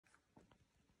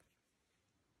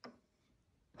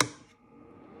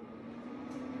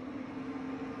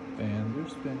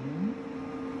spinning.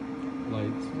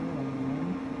 Lights are on.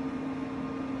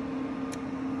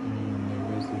 And there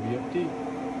goes the VFD.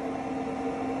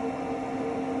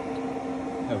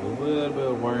 Have a little bit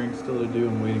of wiring still to do.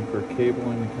 I'm waiting for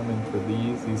cabling to come in for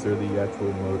these. These are the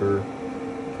actual motor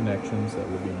connections that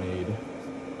will be made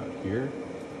out here.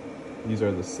 These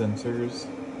are the sensors.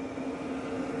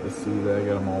 Let's see that I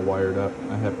got them all wired up.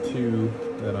 I have two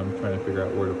that I'm trying to figure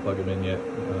out where to plug them in yet.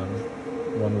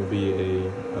 One will be a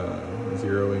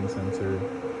zeroing sensor,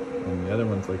 and the other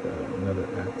one's like another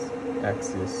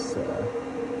axis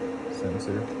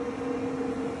sensor.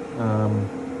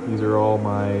 These are all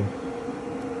my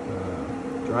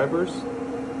drivers,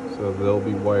 so they'll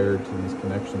be wired to these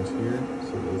connections here.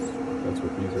 So that's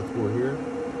what these are for here.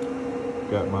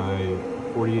 Got my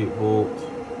 48 volt,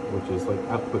 which is like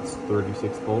outputs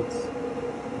 36 volts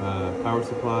power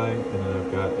supply, and then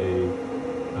I've got a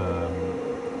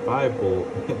 5 volt.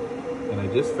 And I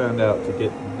just found out to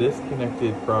get this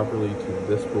connected properly to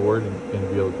this board and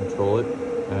be able to control it,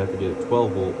 I have to get a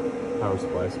 12 volt power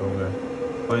supply. So I'm gonna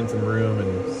find some room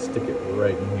and stick it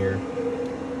right in here.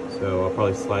 So I'll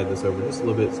probably slide this over just a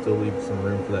little bit, still leave some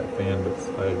room for that fan, but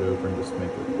slide it over and just make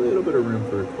a little bit of room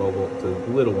for a 12 volt to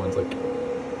little ones. Like,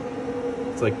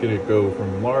 it's like gonna go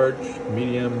from large,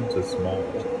 medium to small,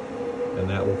 and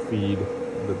that will feed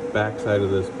the back side of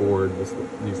this board.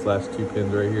 These last two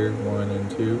pins right here, 1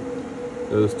 and 2.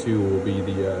 Those two will be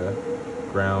the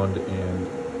ground and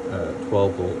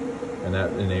 12 volt, and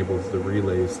that enables the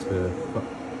relays to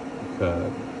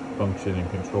function and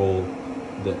control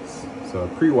this. So I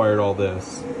pre-wired all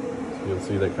this, so you'll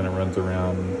see that kind of runs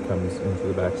around and comes into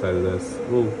the back side of this. A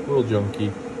little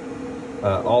junky.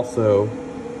 Also,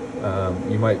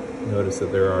 you might notice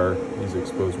that there are these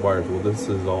exposed wires. Well, this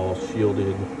is all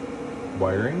shielded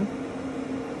wiring,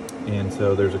 and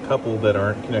so there's a couple that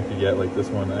aren't connected yet, like this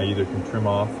one I either can trim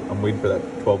off. I'm waiting for that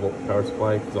 12 volt power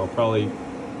supply, because I'll probably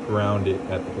ground it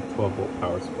at the 12 volt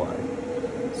power supply.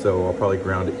 So I'll probably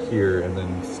ground it here and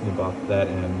then snip off that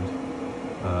end,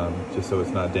 just so it's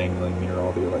not dangling near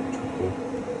all the electrical.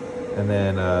 And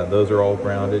then those are all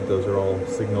grounded. Those are all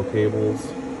signal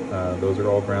cables. Those are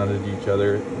all grounded to each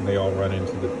other, and they all run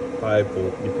into the 5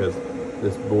 volt because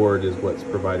this board is what's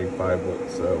providing 5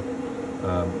 volts. So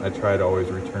I try to always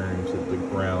return to the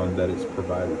ground that it's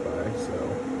provided by. So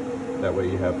that way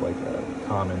you have like a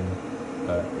common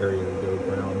area to go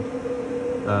ground.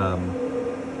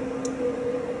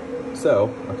 So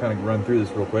I'll kind of run through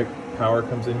this real quick. Power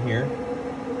comes in here,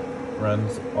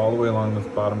 runs all the way along this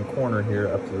bottom corner here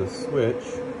up to the switch,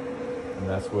 and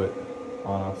that's what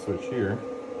on-off switch here.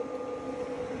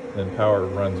 Then power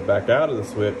runs back out of the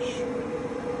switch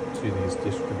to these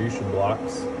distribution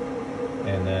blocks,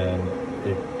 and then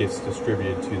it gets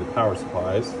distributed to the power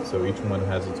supplies. So each one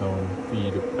has its own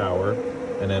feed of power,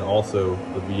 and then also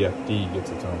the VFD gets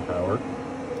its own power.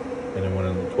 And then when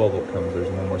the 12 volt comes, there's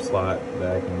one more slot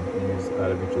that I can use out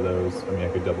of each of those. I mean, I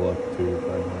could double up to if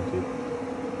I wanted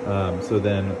to. So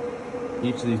then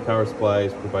each of these power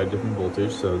supplies provide different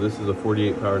voltage. So this is a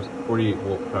 48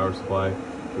 volt power supply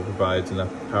that provides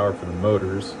enough power for the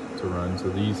motors to run. So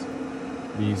these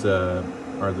are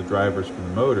the drivers for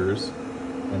the motors.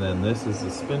 And then this is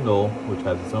the spindle, which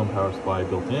has its own power supply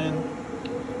built in.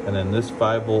 And then this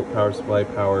 5 volt power supply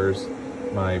powers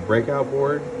my breakout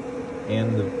board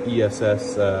and the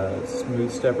ESS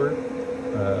smooth stepper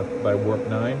by Warp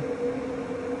 9.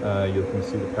 You can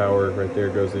see the power right there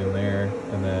goes in there,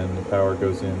 and then the power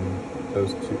goes in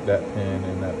those two, that pin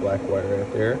and that black wire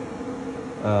right there.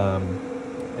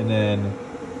 And then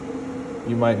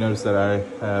you might notice that I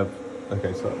have,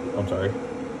 okay, so I'm sorry.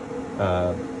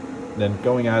 Then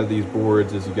going out of these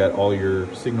boards is you got all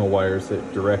your signal wires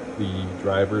that direct the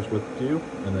drivers what to do,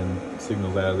 and then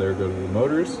signals out of there go to the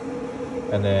motors.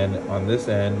 And then on this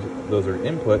end, those are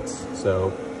inputs.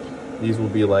 So these will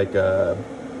be like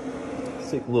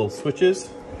little switches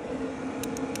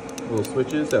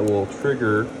that will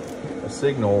trigger a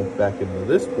signal back into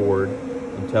this board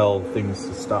and tell things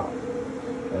to stop.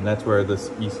 And that's where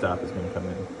this e-stop is going to come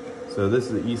in. So this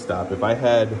is the e-stop. If I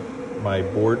had my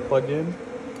board plugged in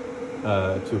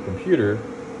to a computer,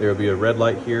 there will be a red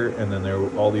light here, and then there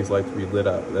will, all these lights will be lit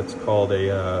up. That's called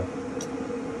a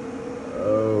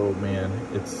oh man,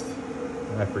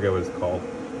 I forget what it's called,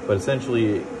 but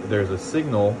essentially there's a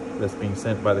signal that's being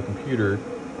sent by the computer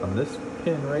on this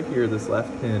pin right here, this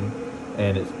last pin,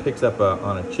 and it picks up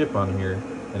on a chip on here,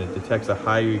 and it detects a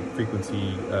high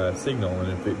frequency signal,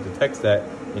 and if it detects that,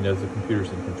 it knows the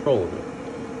computer's in control of it.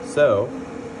 So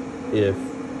if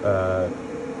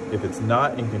it's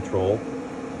not in control,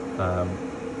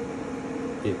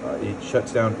 it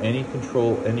shuts down any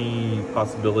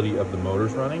possibility of the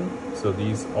motors running. So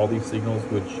all these signals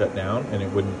would shut down and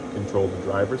it wouldn't control the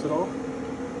drivers at all.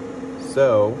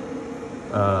 So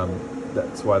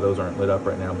that's why those aren't lit up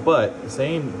right now. But the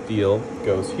same deal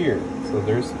goes here. So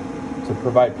to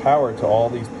provide power to all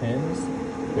these pins,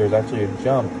 there's actually a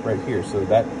jump right here. So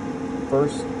that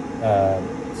first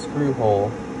screw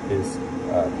hole is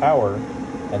power,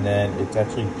 and then it's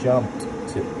actually jumped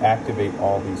to activate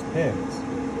all these pins.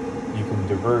 You can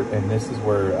divert, and this is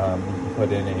where you can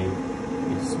put in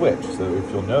a switch. So if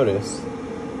you'll notice,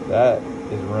 that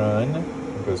is run,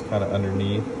 it goes kind of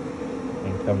underneath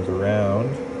and comes around,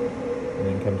 and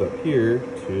then comes up here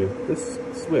to this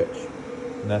switch.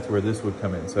 And that's where this would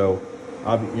come in. So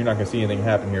you're not gonna see anything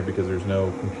happen here because there's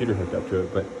no computer hooked up to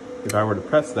it, but if I were to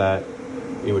press that,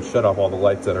 it would shut off all the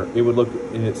lights it would look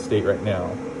in its state right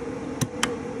now.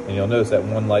 And you'll notice that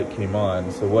one light came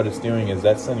on. So what it's doing is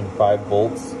that's sending 5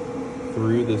 volts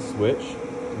through this switch,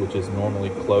 which is normally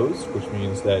closed, which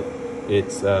means that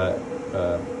it's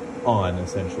on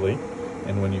essentially.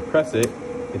 And when you press it,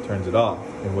 it turns it off.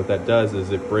 And what that does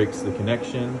is it breaks the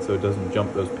connection, so it doesn't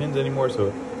jump those pins anymore.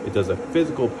 So it does a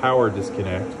physical power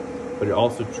disconnect, but it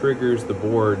also triggers the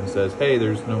board and says, hey,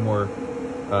 there's no more,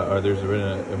 or there's been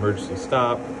an emergency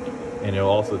stop. And it'll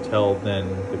also tell then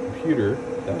the computer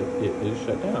that it is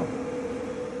shut down.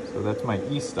 So that's my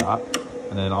e-stop.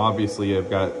 And then obviously I've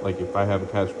got, like, if I have a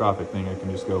catastrophic thing, I can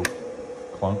just go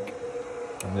clunk.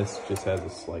 And this just has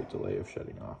a slight delay of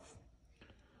shutting off.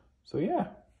 So yeah,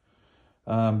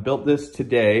 built this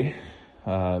today.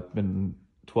 Been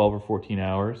 12 or 14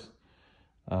 hours.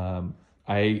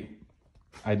 I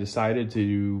decided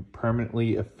to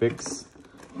permanently affix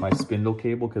my spindle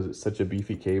cable because it's such a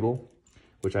beefy cable,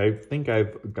 which I think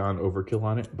I've gone overkill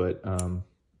on it, but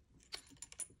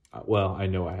well, I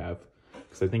know I have,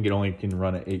 because I think it only can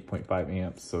run at 8.5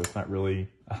 amps, so it's not really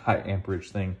a high amperage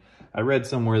thing. I read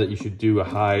somewhere that you should do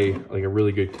a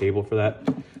really good cable for that.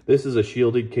 This is a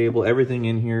shielded cable. Everything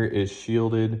in here is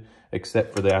shielded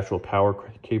except for the actual power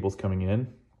cables coming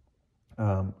in.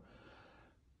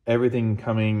 Everything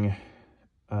coming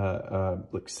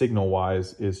like signal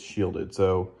wise is shielded.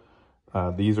 So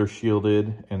these are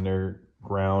shielded and they're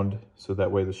ground, so that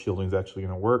way the shielding is actually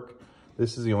going to work.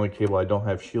 This is the only cable I don't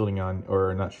have shielding on,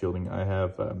 or not shielding, I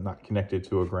have not connected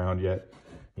to a ground yet.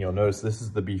 You'll notice this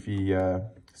is the beefy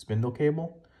spindle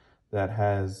cable that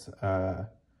has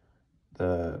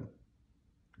the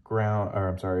ground, or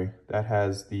I'm sorry, that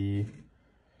has the,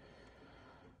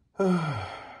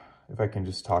 if I can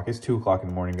just talk, it's 2 o'clock in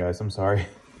the morning, guys, I'm sorry.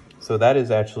 So that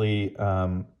is actually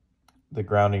the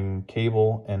grounding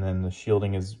cable, and then the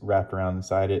shielding is wrapped around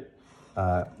inside it.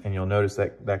 And you'll notice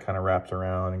that that kind of wraps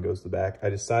around and goes to the back. I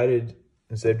decided,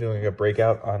 instead of doing a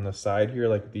breakout on the side here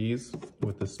like these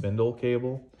with the spindle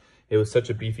cable, it was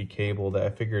such a beefy cable that I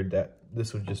figured that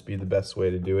this would just be the best way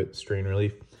to do it, strain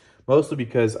relief. Mostly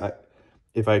because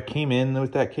if I came in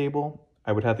with that cable,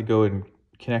 I would have to go and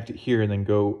connect it here and then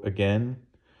go again.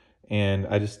 And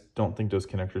I just don't think those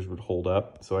connectors would hold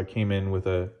up. So I came in with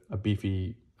a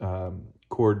beefy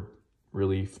cord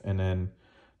relief and then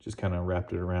just kind of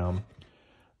wrapped it around.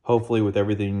 Hopefully with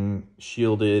everything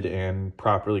shielded and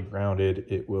properly grounded,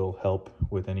 it will help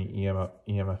with any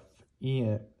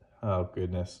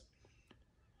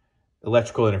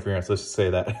electrical interference, let's just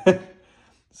say that.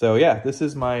 So yeah, this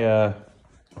is my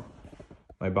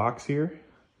my box here.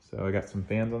 So I got some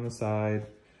fans on the side.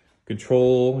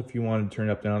 Control, if you want to turn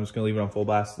it up down, I'm just gonna leave it on full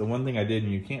blast. The one thing I did,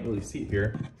 and you can't really see it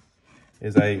here,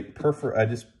 is I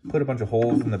just put a bunch of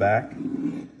holes in the back,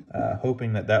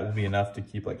 hoping that that will be enough to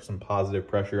keep like some positive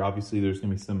pressure. Obviously there's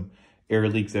gonna be some air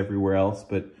leaks everywhere else,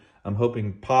 but I'm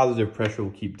hoping positive pressure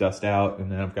will keep dust out.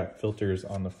 And then I've got filters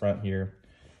on the front here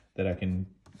that I can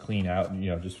clean out and,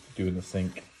 you know, just do in the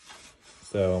sink.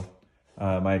 So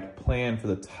my plan for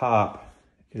the top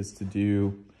is to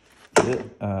do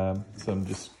some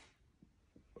just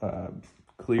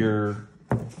clear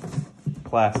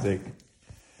plastic,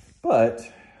 but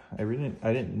I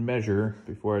didn't measure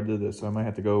before I did this, so I might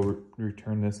have to go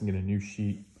return this and get a new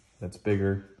sheet that's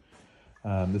bigger.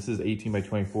 This is 18 by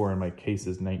 24 and my case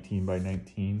is 19 by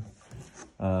 19.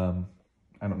 I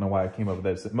don't know why I came up with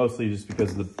that. It's mostly just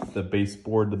because of the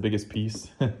baseboard, the biggest piece.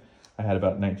 I had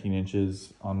about 19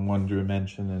 inches on one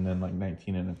dimension and then like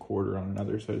 19 1/4 on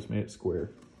another, so I just made it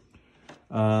square.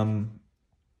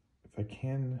 If I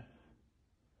can't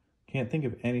think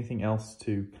of anything else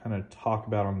to kind of talk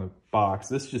about on the box.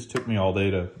 This just took me all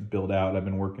day to build out. I've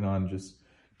been working on just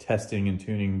testing and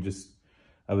tuning.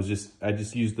 I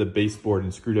just used the baseboard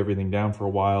and screwed everything down for a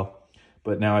while,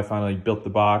 but now I finally built the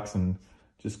box and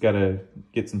just gotta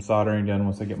get some soldering done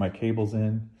once I get my cables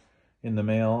in the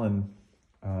mail. And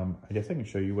I guess I can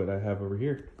show you what I have over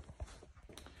here.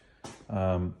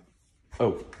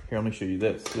 Oh, here, let me show you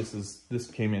this. This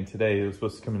came in today. It was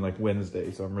supposed to come in like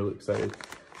Wednesday, so I'm really excited.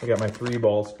 I got my 3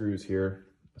 ball screws here,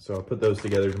 so I'll put those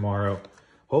together tomorrow.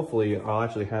 Hopefully, I'll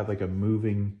actually have like a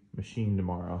moving machine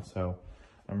tomorrow, so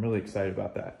I'm really excited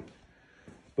about that.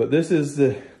 But this is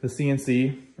the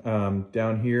CNC.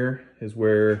 Down here is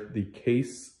where the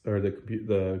case, or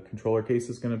the controller case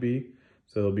is gonna be.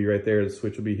 So it'll be right there. The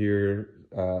switch will be here,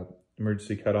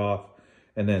 emergency cutoff.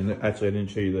 And then, actually, I didn't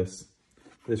show you this.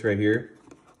 This right here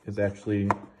is actually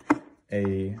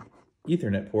a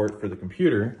Ethernet port for the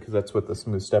computer, because that's what the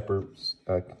smooth stepper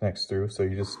connects through. So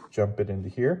you just jump it into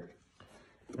here,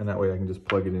 and that way I can just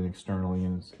plug it in externally,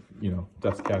 and you know,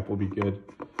 dust cap will be good.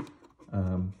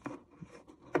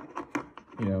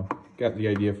 You know, got the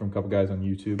idea from a couple guys on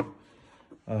YouTube.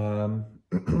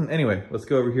 Anyway, let's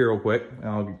go over here real quick.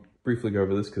 I'll briefly go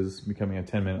over this because it's becoming a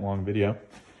 10-minute long video.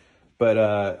 But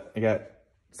I got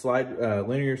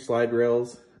linear slide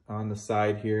rails on the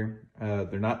side here.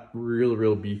 They're not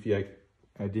real beefy. I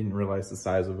didn't realize the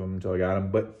size of them until I got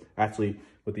them, but actually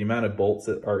with the amount of bolts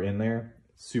that are in there,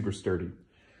 super sturdy.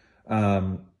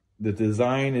 The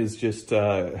design is just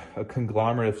a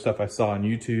conglomerate of stuff I saw on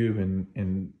YouTube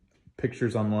and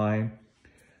pictures online.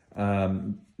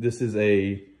 This is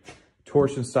a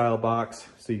torsion style box,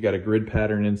 so you got a grid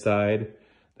pattern inside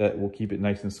that will keep it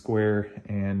nice and square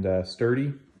and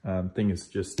sturdy. Thing is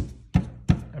just,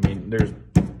 I mean, there's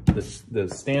the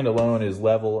standalone is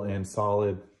level and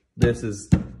solid. There's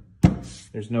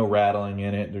no rattling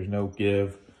in it. There's no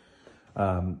give.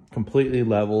 Completely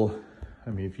level. I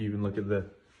mean, if you even look at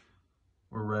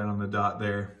we're right on the dot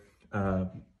there.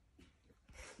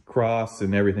 Cross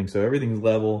and everything. So everything's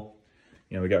level.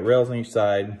 You know, we got rails on each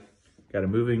side. Got a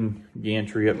moving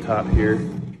gantry up top here.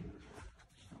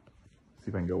 See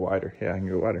if I can go wider. Yeah, I can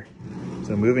go wider.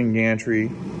 So moving gantry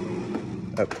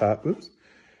up top. Oops.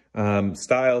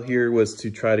 Style here was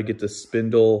to try to get the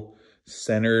spindle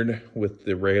centered with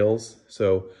the rails.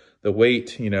 So the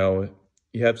weight, you know,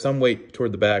 you have some weight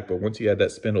toward the back, but once you add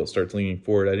that spindle, it starts leaning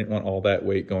forward. I didn't want all that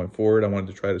weight going forward. I wanted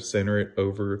to try to center it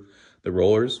over the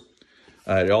rollers.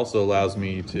 It also allows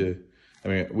me to, I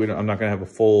mean, I'm not gonna have a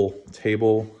full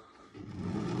table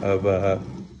of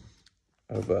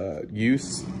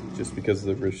use just because of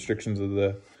the restrictions of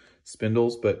the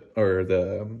spindles, or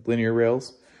the linear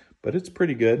rails, but it's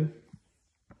pretty good.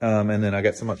 And then I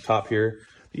got some up top here.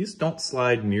 These don't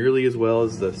slide nearly as well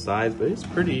as the sides, but it's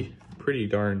pretty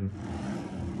darn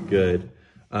good.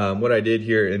 What I did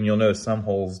here, and you'll notice some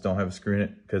holes don't have a screw in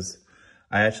it, because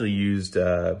I actually used,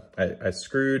 I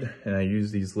screwed and I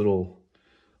used these little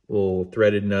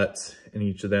threaded nuts in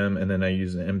each of them, and then I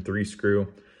used an M3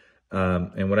 screw.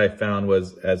 And what I found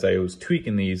was, as I was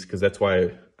tweaking these, because that's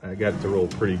why I got it to roll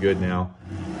pretty good now,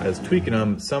 I was tweaking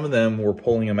them, some of them were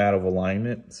pulling them out of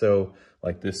alignment. So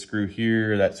like this screw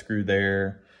here, that screw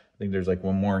there, I think there's like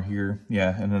one more here.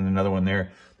 Yeah, and then another one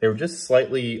there. They were just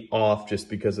slightly off just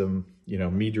because of, you know,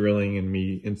 me drilling and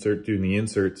me doing the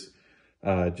inserts.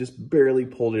 Just barely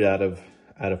pulled it out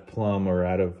of plumb, or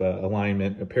out of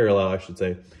alignment, parallel, I should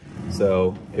say.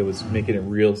 So it was making it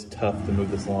real tough to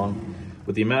move this along.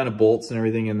 With the amount of bolts and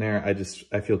everything in there,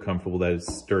 I feel comfortable that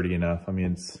it's sturdy enough. I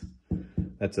mean,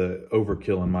 that's a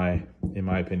overkill in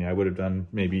my opinion. I would have done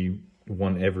maybe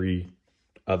one every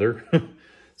other.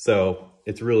 So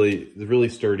it's really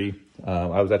sturdy.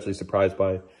 I was actually surprised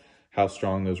by how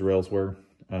strong those rails were.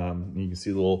 You can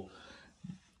see the little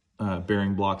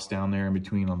bearing blocks down there in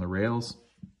between on the rails.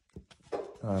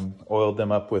 Oiled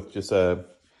them up with just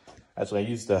actually I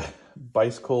used a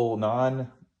bicycle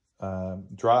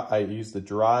I used the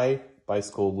dry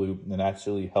bicycle lube, and it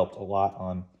actually helped a lot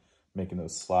on making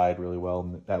those slide really well,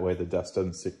 and that way the dust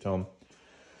doesn't stick to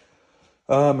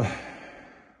them.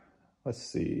 Let's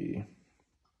see.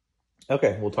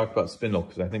 Okay, we'll talk about spindle,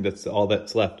 because I think that's all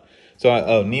that's left.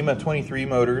 So NEMA 23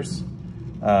 motors.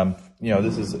 You know,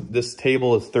 this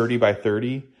table is 30 by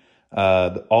 30.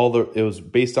 It was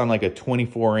based on like a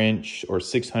 24-inch or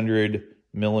 600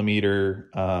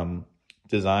 millimeter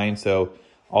design. So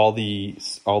all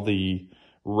the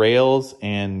rails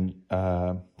and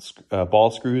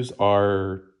ball screws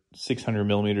are 600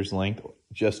 millimeters length,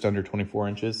 just under 24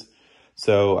 inches.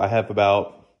 So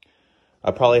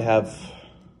I probably have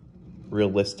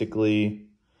realistically,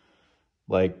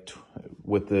 like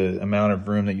with the amount of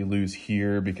room that you lose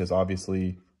here, because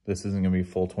obviously this isn't going to be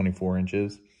full 24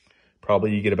 inches.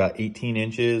 Probably you get about 18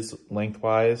 inches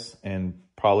lengthwise, and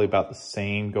probably about the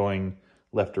same going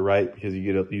left to right, because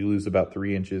you lose about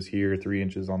 3 inches here, 3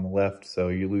 inches on the left, so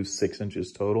you lose 6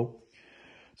 inches total.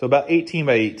 So about 18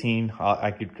 by 18,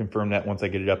 I could confirm that once I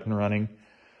get it up and running.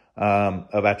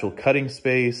 Of actual cutting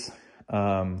space,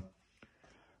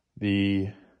 the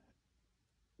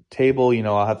table, you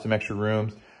know, I'll have some extra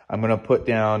rooms. I'm gonna put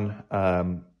down,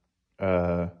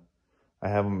 I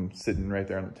have them sitting right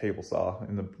there on the table saw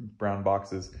in the brown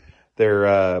boxes.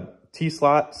 They're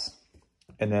T-slots,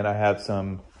 and then I have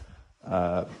some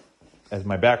as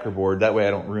my backer board. That way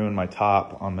I don't ruin my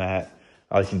top on that.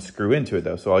 I can screw into it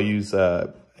though. So I'll use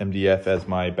MDF as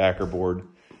my backer board.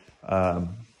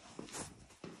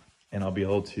 And I'll be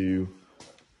able to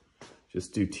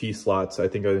just do T-slots. I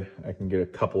think I can get a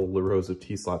couple of rows of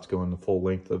T-slots going the full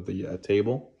length of the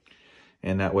table.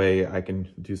 And that way I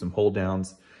can do some hold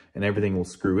downs and everything will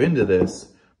screw into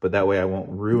this, but that way I won't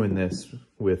ruin this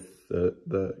with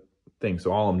the thing.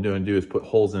 So all I'm doing is put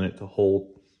holes in it to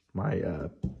hold my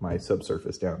my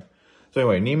subsurface down. So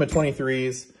anyway, NEMA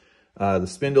 23s. The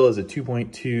spindle is a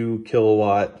 2.2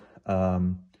 kilowatt.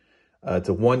 It's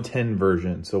a 110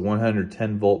 version, so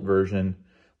 110 volt version,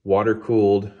 water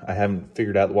cooled. I haven't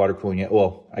figured out the water cooling yet.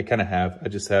 Well, I kind of have. I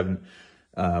just haven't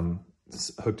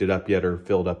hooked it up yet or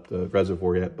filled up the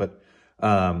reservoir yet. But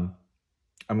I'm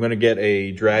going to get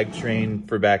a drag train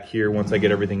for back here once I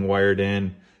get everything wired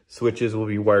in. Switches will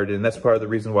be wired in. That's part of the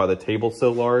reason why the table's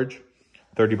so large,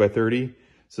 30 by 30.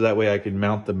 So that way I can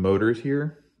mount the motors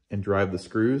here and drive the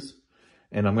screws.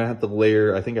 And I'm going to have to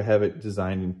layer, I think I have it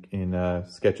designed in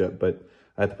SketchUp, but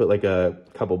I have to put like a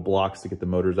couple blocks to get the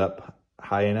motors up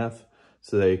high enough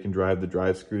so that you can drive the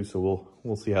drive screws. So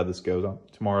we'll see how this goes on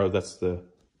tomorrow. That's the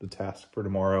task for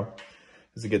tomorrow,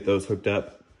 is to get those hooked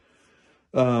up.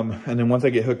 And then once I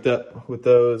get hooked up with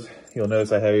those, you'll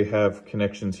notice I have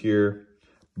connections here,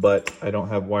 but I don't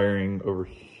have wiring over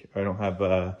here. I don't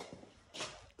have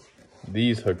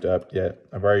these hooked up yet.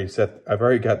 I've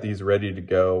already got these ready to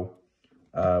go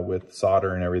with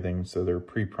solder and everything. So they're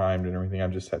pre-primed and everything. I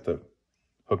just have to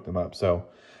hook them up. So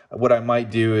what I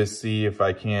might do is see if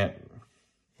I can't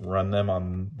run them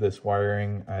on this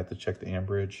wiring. I have to check the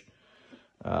amperage,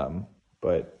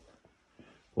 but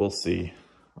we'll see.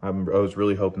 I was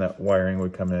really hoping that wiring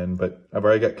would come in, but I've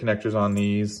already got connectors on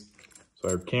these, so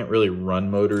I can't really run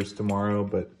motors tomorrow,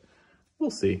 but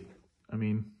we'll see. I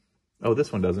mean, oh,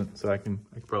 this one doesn't, so I can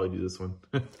probably do this one.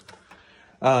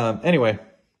 Anyway,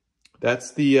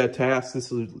 that's the task. This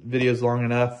video is long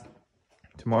enough.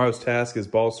 Tomorrow's task is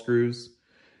ball screws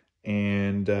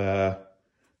and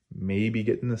maybe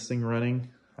getting this thing running.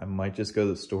 I might just go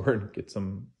to the store and get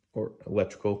some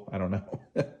electrical. I don't know.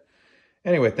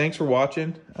 Anyway, thanks for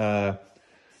watching.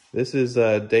 This is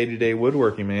day-to-day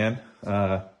woodworking, man.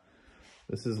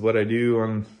 This is what I do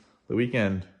on the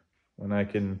weekend when I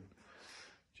can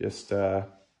just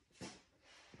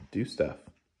do stuff.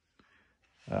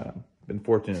 Been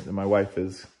fortunate that my wife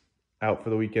is out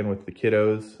for the weekend with the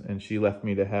kiddos, and she left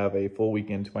me to have a full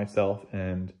weekend to myself.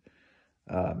 And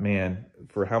man,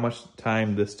 for how much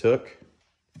time this took,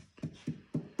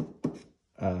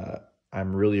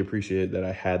 I'm really appreciated that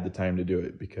I had the time to do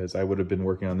it, because I would have been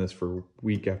working on this for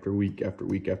week after week after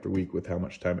week after week with how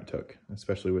much time it took,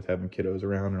 especially with having kiddos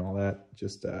around and all that.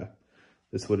 Just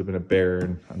this would have been a bear,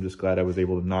 and I'm just glad I was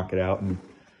able to knock it out and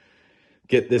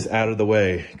get this out of the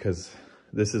way, because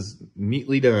this is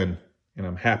neatly done and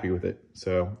I'm happy with it.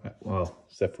 So, well,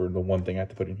 except for the one thing I have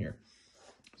to put in here.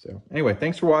 So anyway,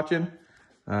 thanks for watching.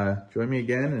 Join me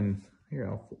again, and here,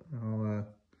 I'll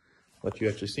let you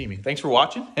actually see me. Thanks for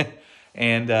watching.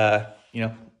 And, you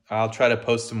know, I'll try to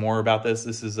post some more about this.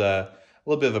 This is a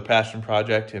little bit of a passion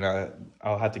project, and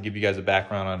I'll have to give you guys a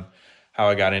background on how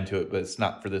I got into it, but it's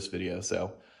not for this video.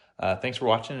 So thanks for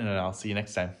watching, and I'll see you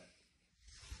next time.